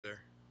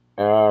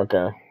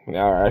Okay.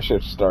 Alright, I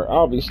should start.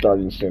 I'll be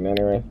starting soon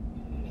anyway.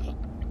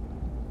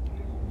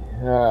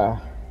 Uh,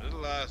 There's a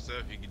lot of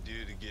stuff you can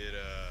do to get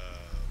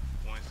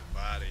points of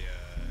body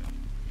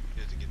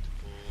just to get the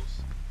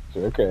pulls.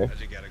 okay. I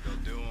just gotta go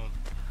do them.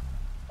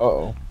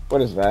 Uh-oh.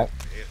 What is that?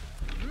 It's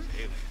an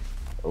alien.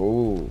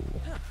 Ooh.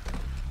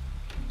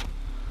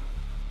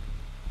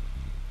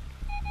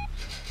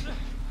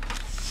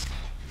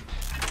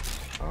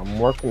 I'm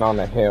working on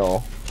the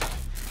hill.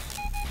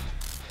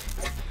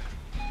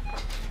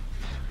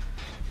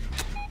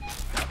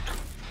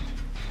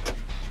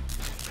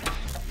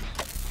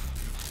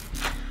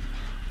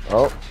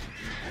 Oh.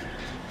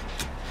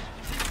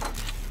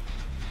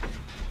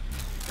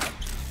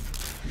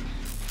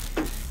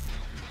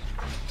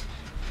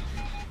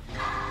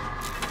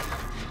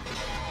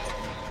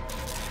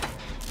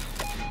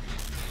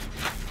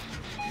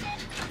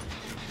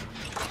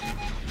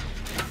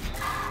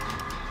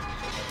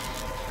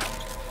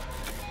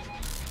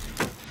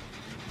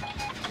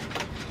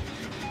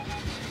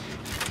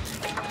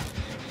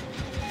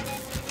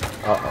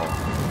 Uh-oh.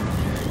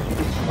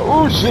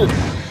 Oh, shit.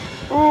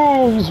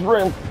 Oh, he's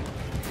ran.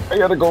 I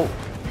gotta go.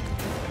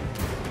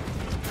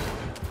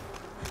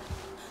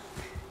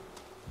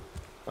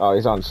 Oh,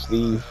 he's on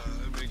Steve.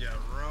 We got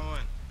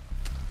ruined.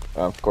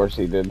 Of course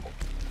he did.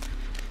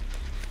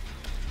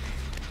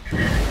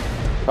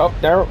 Oh,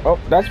 there. Oh,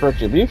 that's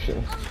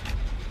retribution.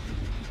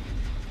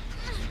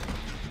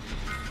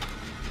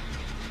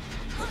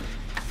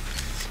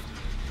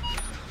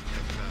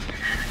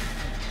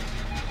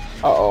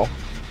 Uh-oh.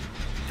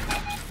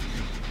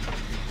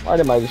 Why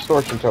did my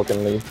distortion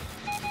token leave?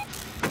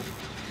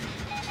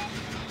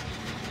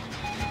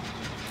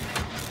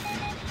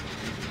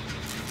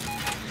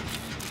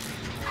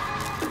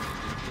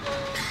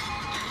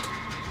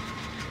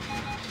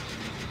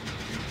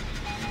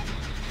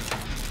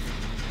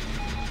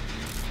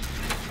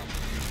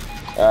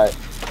 Alright.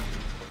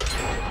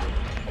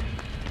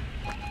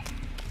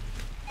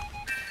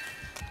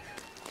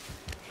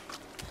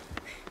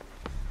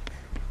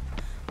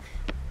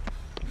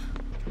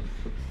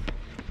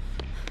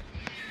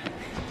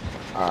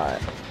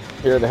 Alright.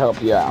 Here to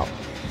help you out.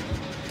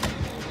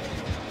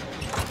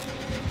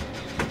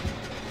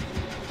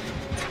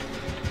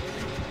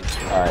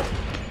 Alright.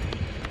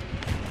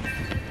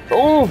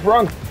 Oh,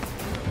 run!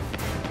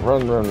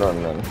 Run, run,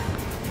 run, run.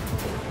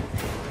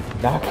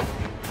 Knock.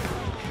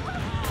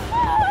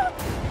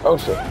 Oh,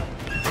 shit.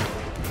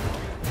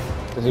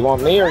 Does he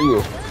want me or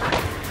you?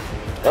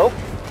 Nope.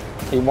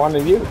 He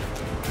wanted you.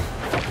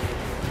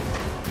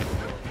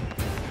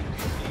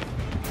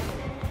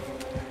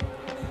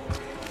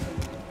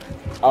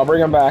 I'll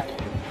bring him back.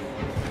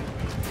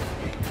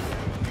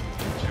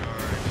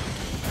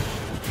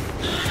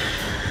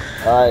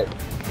 Alright.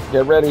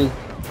 Get ready.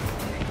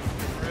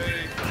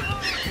 Ready?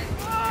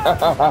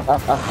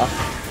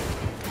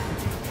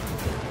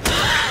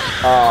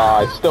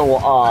 I still.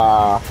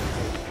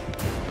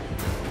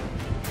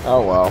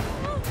 Oh well.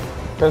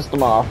 Pissed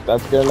him off.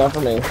 That's good enough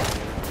for me.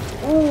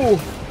 Ooh.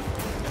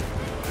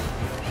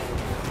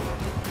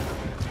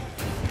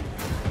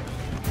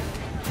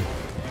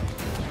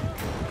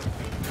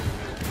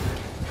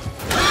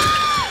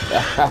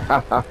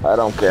 I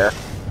don't care.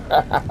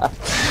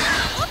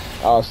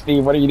 Oh,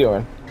 Steve, what are you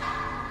doing?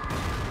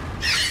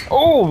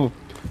 Oh,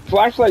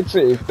 flashlight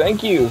save.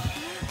 Thank you.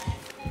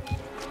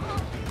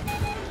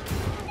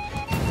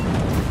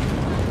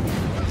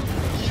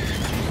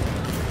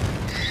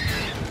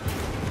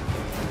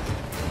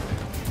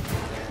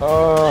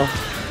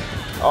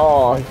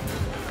 Oh,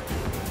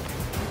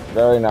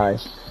 very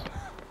nice.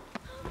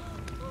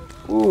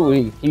 Ooh,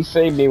 he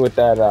saved me with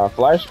that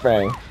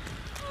flashbang.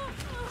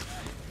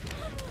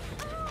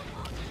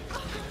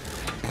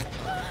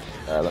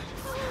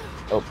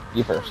 Oh,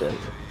 you first, sir. Yeah,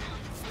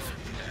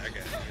 I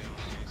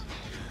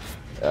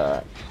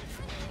got it.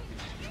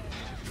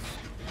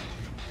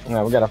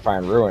 Now we gotta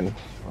find Ruin,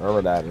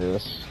 wherever that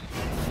is.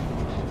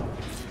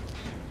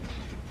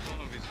 I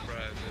wouldn't be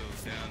surprised if it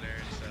was down there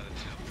inside the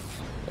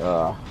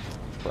temple.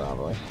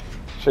 Probably.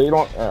 Sure you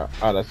don't.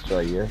 Oh, that's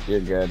right. You're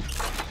good.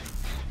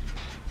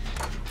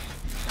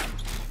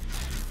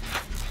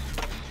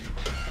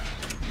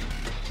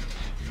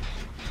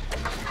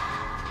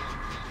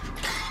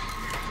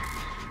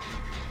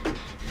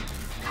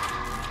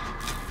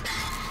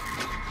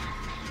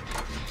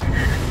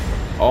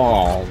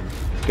 Oh,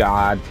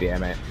 god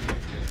damn it.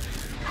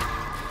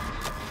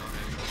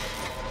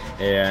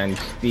 And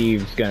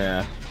Steve's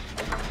gonna.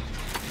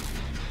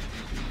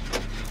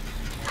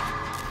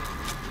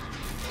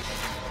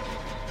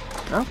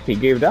 Oh, he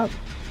gave it up.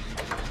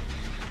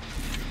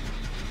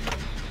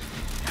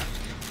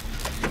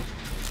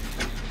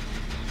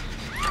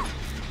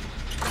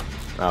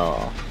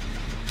 Oh.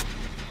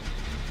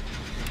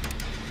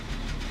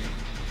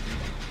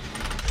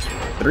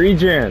 Three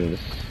gens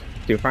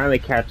to finally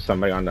catch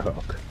somebody on the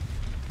hook.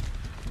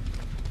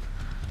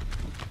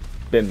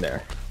 Been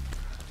there.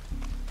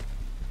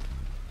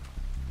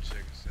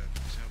 Check us out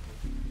the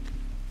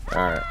temple.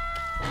 Alright.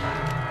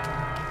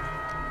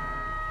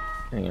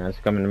 Hang on, it's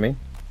coming to me.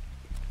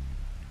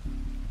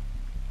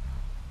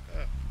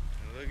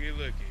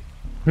 Looky.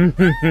 There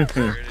it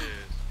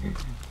is.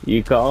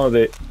 You called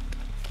it.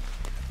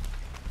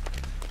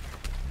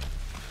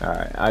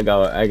 Alright, I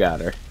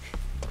got her.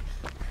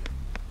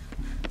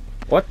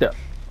 What the?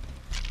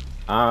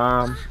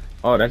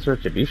 Oh, that's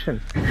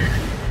retribution.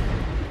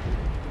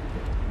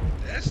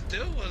 That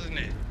still wasn't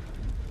it.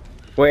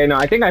 Wait, no,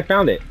 I think I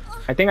found it.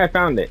 I think I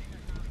found it.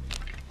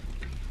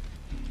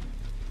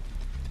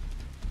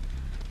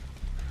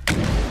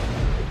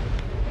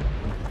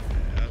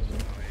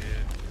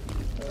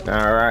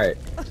 Alright.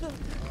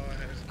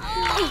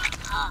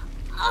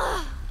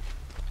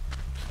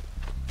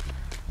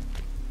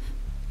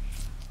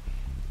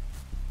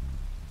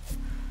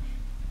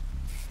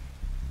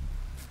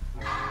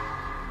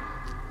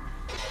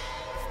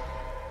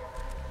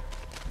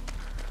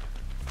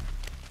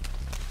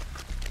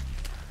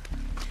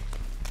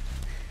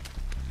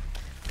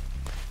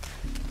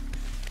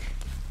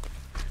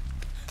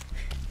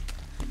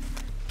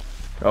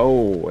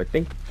 Oh, I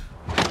think.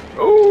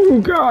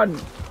 Oh God!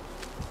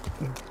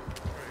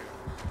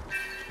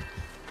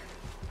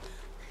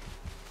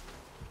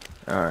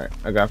 All right,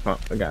 I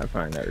gotta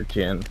find that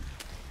Jen.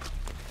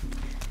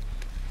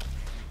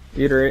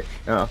 Eater it.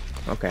 Oh,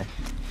 okay.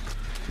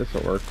 This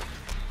will work.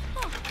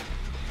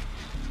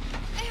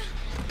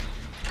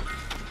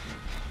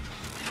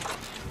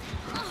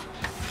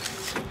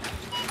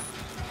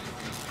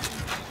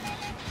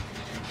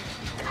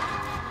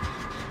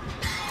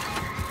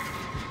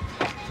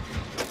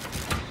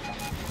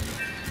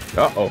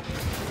 Uh-oh.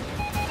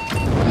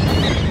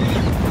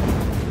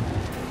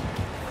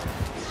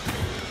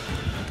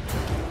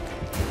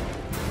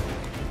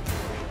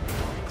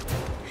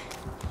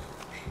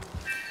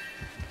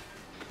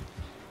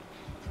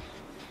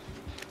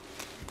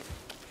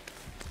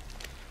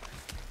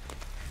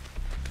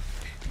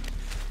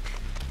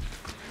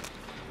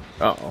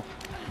 Uh-oh.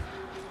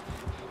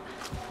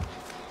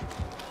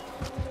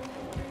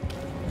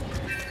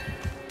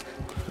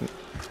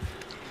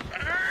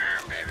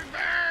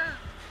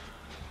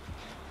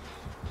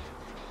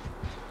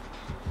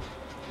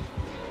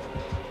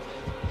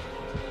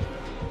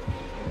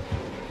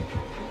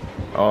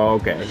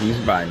 Okay, he's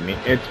by me.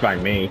 It's by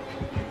me.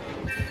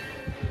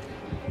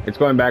 It's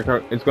going back.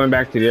 It's going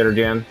back to the other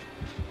gen.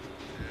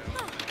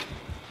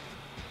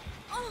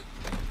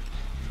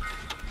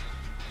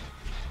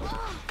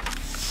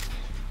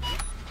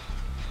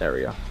 There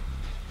we go.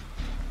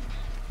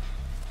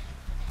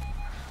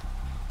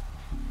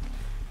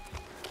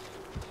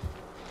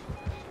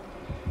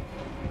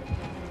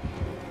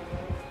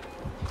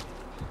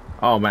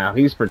 Oh man,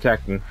 he's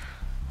protecting.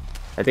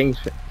 I think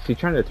is he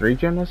trying to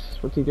 3-gen us?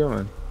 What's he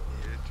doing?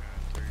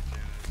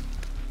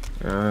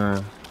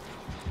 Uh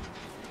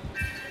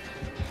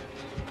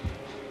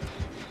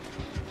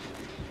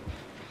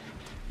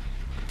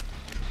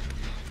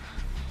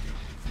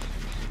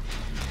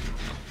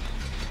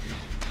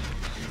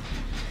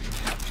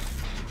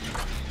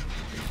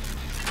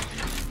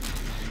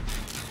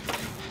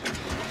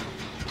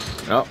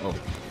oh.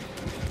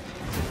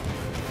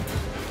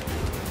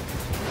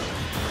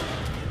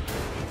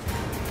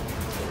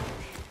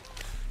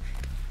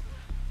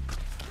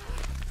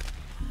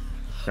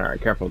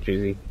 Alright, careful,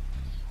 Cheezy.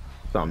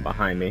 Something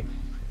behind me.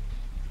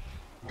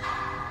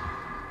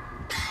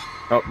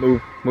 Oh,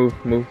 move, move,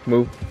 move,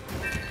 move.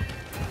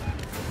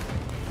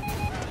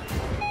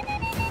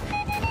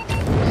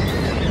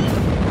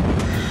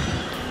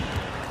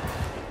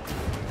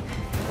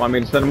 Want me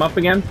to set him up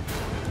again?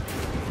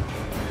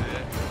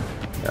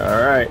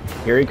 Alright,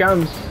 here he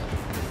comes.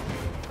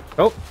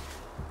 Oh.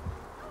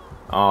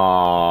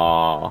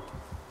 Aww.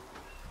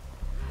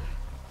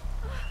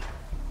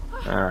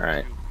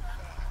 Alright.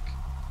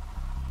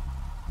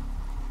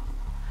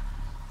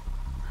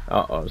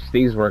 Uh-oh,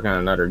 Steve's working on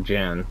another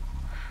gen.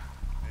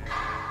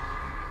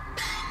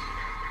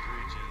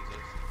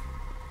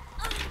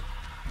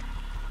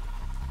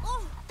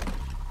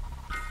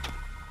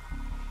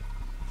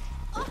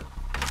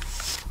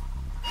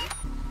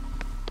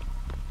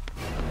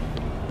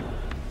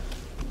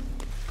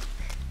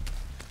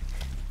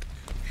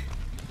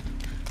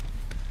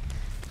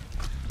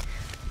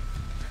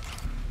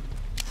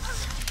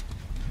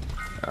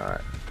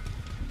 Alright.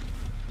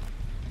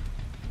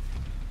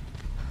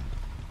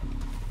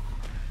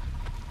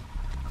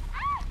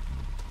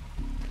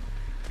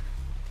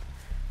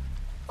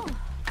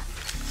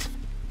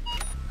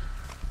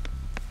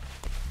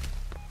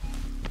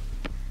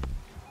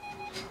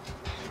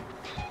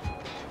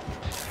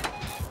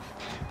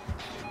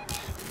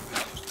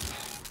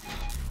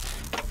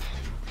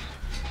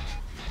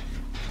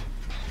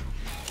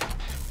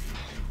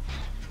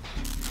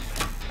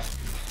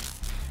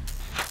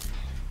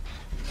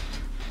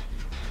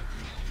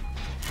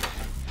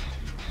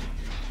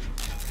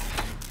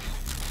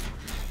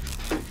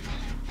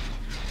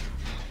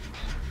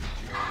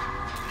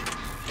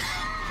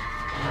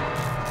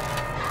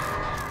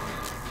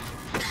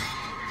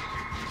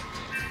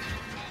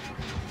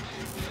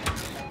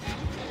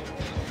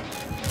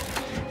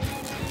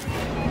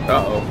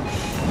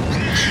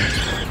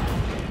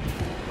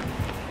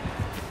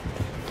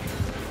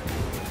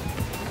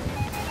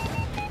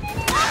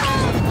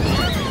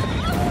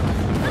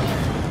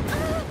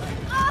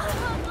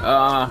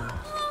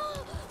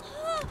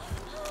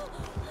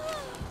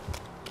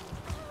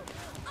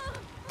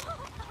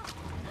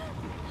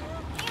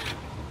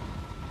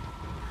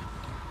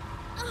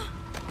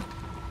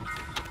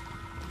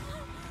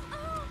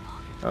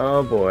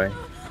 Oh boy.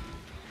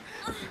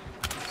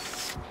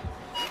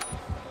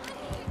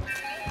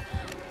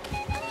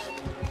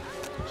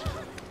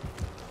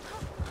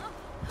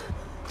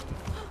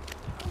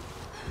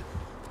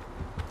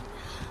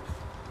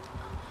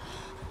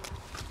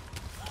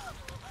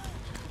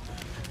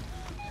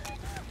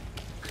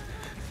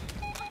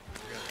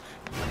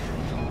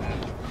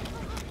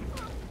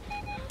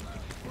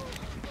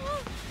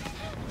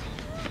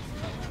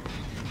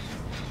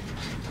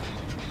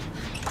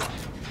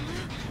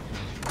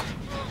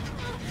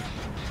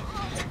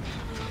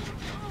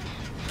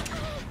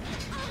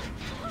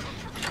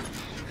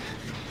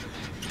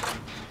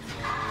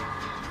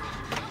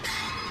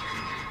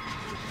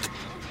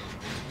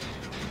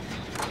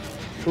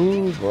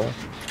 Ooh boy.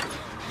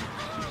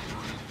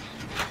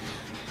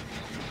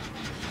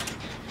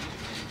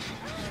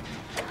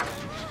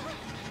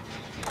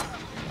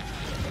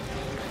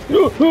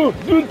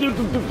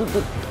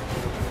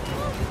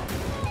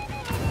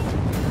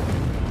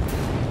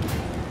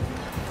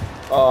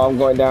 Oh, I'm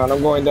going down,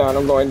 I'm going down,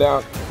 I'm going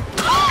down.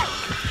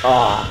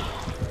 Ah.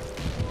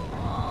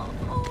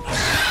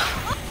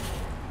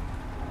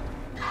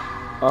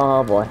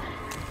 Oh boy.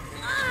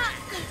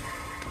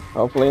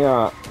 Hopefully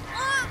not.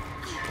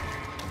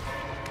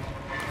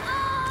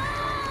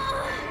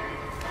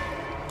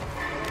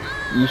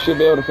 You should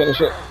be able to finish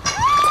it.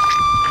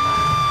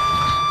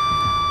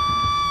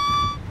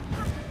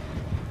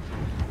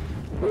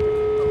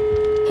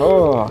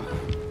 Oh.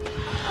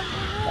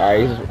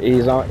 Alright,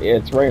 he's on.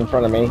 It's right in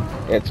front of me.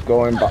 It's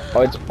going by.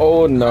 Oh, it's.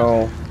 Oh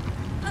no.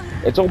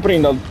 It's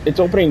opening the. It's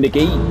opening the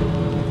gate.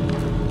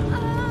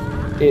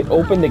 It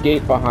opened the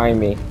gate behind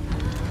me.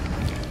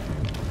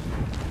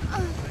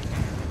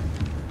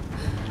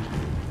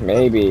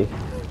 Maybe.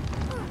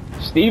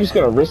 Steve's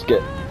gonna risk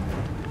it.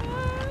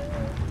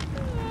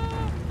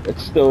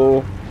 It's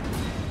still.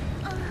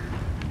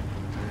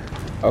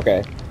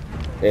 Okay.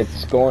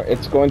 It's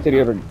going to the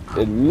other.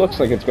 It looks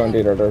like it's going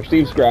to the other door.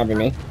 Steve's grabbing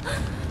me.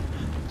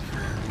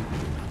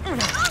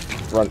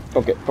 Run.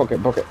 Book it. Book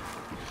it. Book it.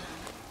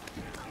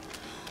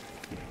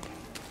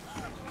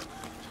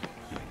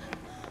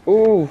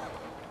 Ooh.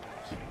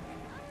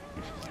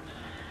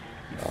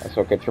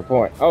 So get your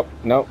point. Oh,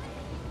 no.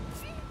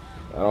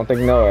 I don't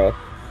think no.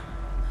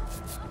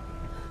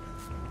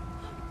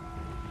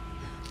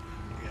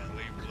 Yeah,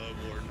 leave below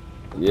board.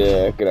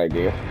 Yeah, good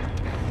idea.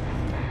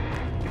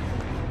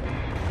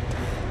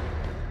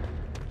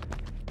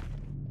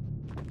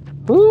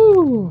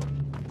 Woo!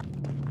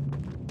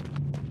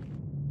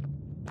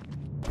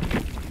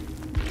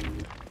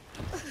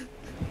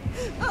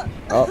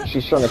 Oh,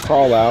 she's trying to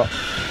crawl out.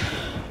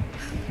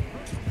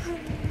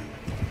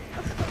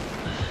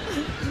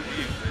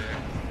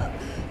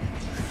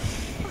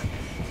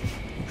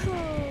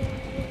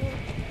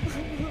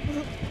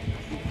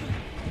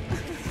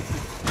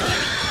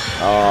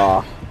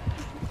 Oh.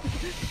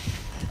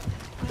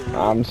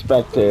 I'm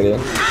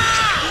spectating.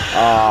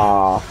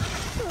 Oh.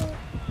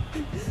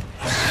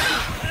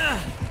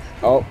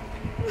 Oh.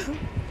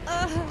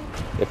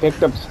 They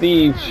picked up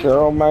Steve.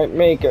 Cheryl might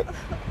make it.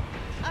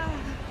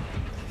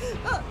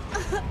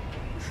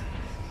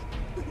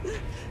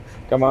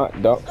 Come on,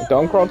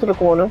 don't crawl to the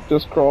corner.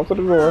 Just crawl to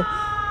the door.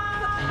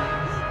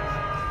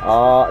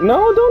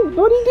 No, don't.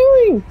 What are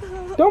you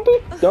doing?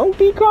 Don't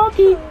be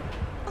cocky.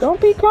 Don't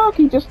be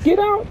cocky. Just get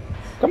out.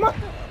 Come on.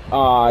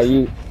 Aw,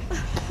 you.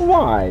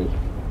 Why?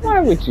 Why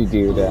would you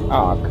do that?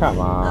 Oh, come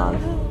on.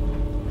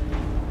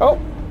 Oh.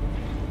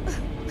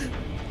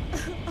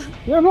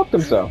 Yeah, looked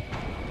himself.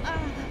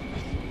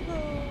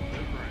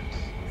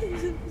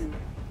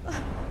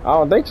 I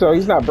don't think so.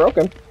 He's not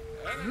broken.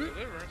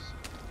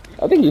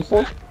 I think he's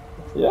full.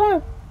 Yeah.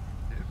 4%.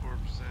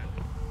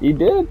 He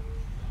did. Good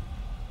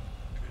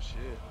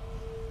shit.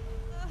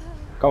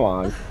 Come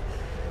on.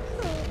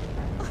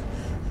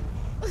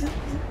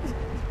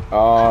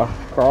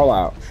 Crawl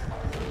out.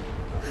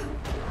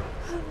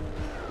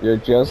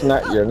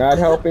 You're not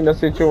helping the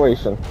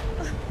situation.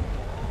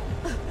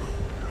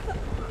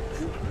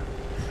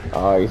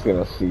 Oh, he's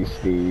gonna see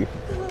Steve.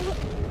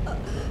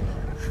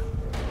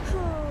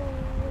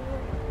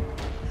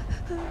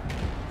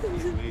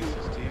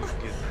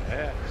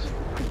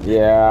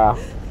 Yeah.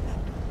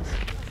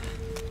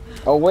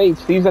 Oh wait,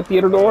 Steve's at the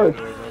other door.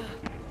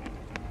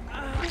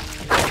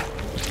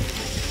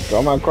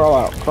 Come on, crawl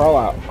out, crawl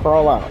out,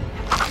 crawl out.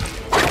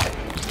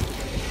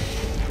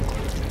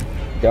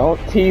 Don't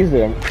tease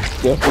him,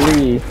 just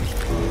leave.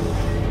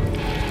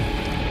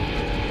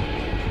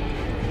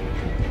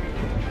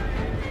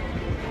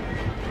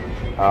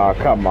 Oh,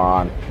 come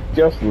on,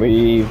 just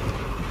leave.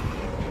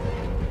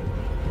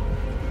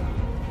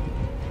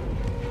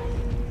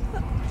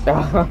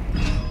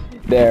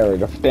 There we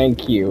go,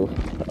 thank you.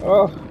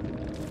 Oh.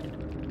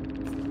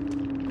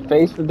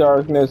 Face the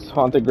darkness,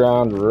 haunted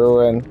ground,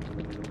 ruin,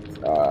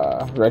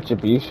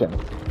 retribution.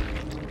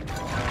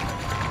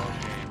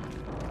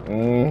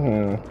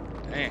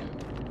 Mm-hmm. Damn.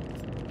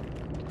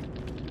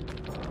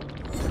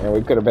 And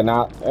we could have been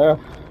out.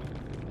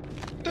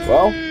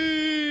 Well.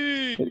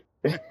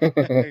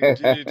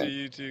 GG to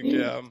you too,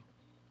 Cam.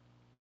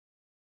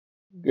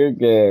 Good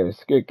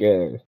games. Good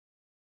games.